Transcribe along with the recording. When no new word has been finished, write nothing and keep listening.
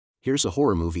Here's a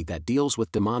horror movie that deals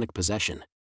with demonic possession.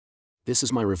 This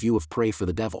is my review of Pray for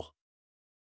the Devil.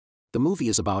 The movie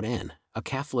is about Anne, a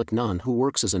Catholic nun who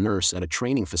works as a nurse at a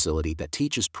training facility that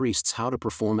teaches priests how to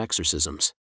perform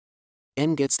exorcisms.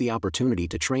 Anne gets the opportunity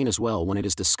to train as well when it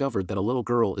is discovered that a little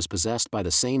girl is possessed by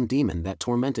the same demon that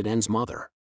tormented Anne's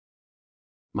mother.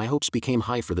 My hopes became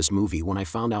high for this movie when I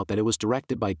found out that it was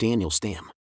directed by Daniel Stamm.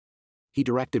 He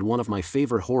directed one of my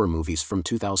favorite horror movies from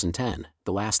 2010,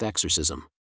 The Last Exorcism.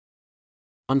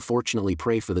 Unfortunately,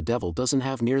 Pray for the Devil doesn't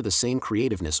have near the same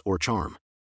creativeness or charm.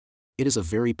 It is a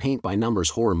very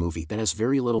paint-by-numbers horror movie that has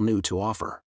very little new to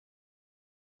offer.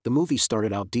 The movie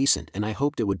started out decent and I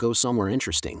hoped it would go somewhere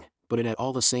interesting, but it had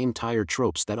all the same tired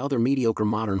tropes that other mediocre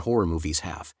modern horror movies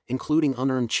have, including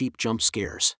unearned cheap jump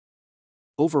scares.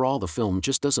 Overall, the film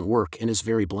just doesn't work and is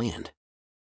very bland.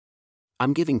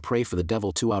 I'm giving Pray for the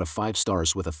Devil 2 out of 5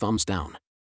 stars with a thumbs down.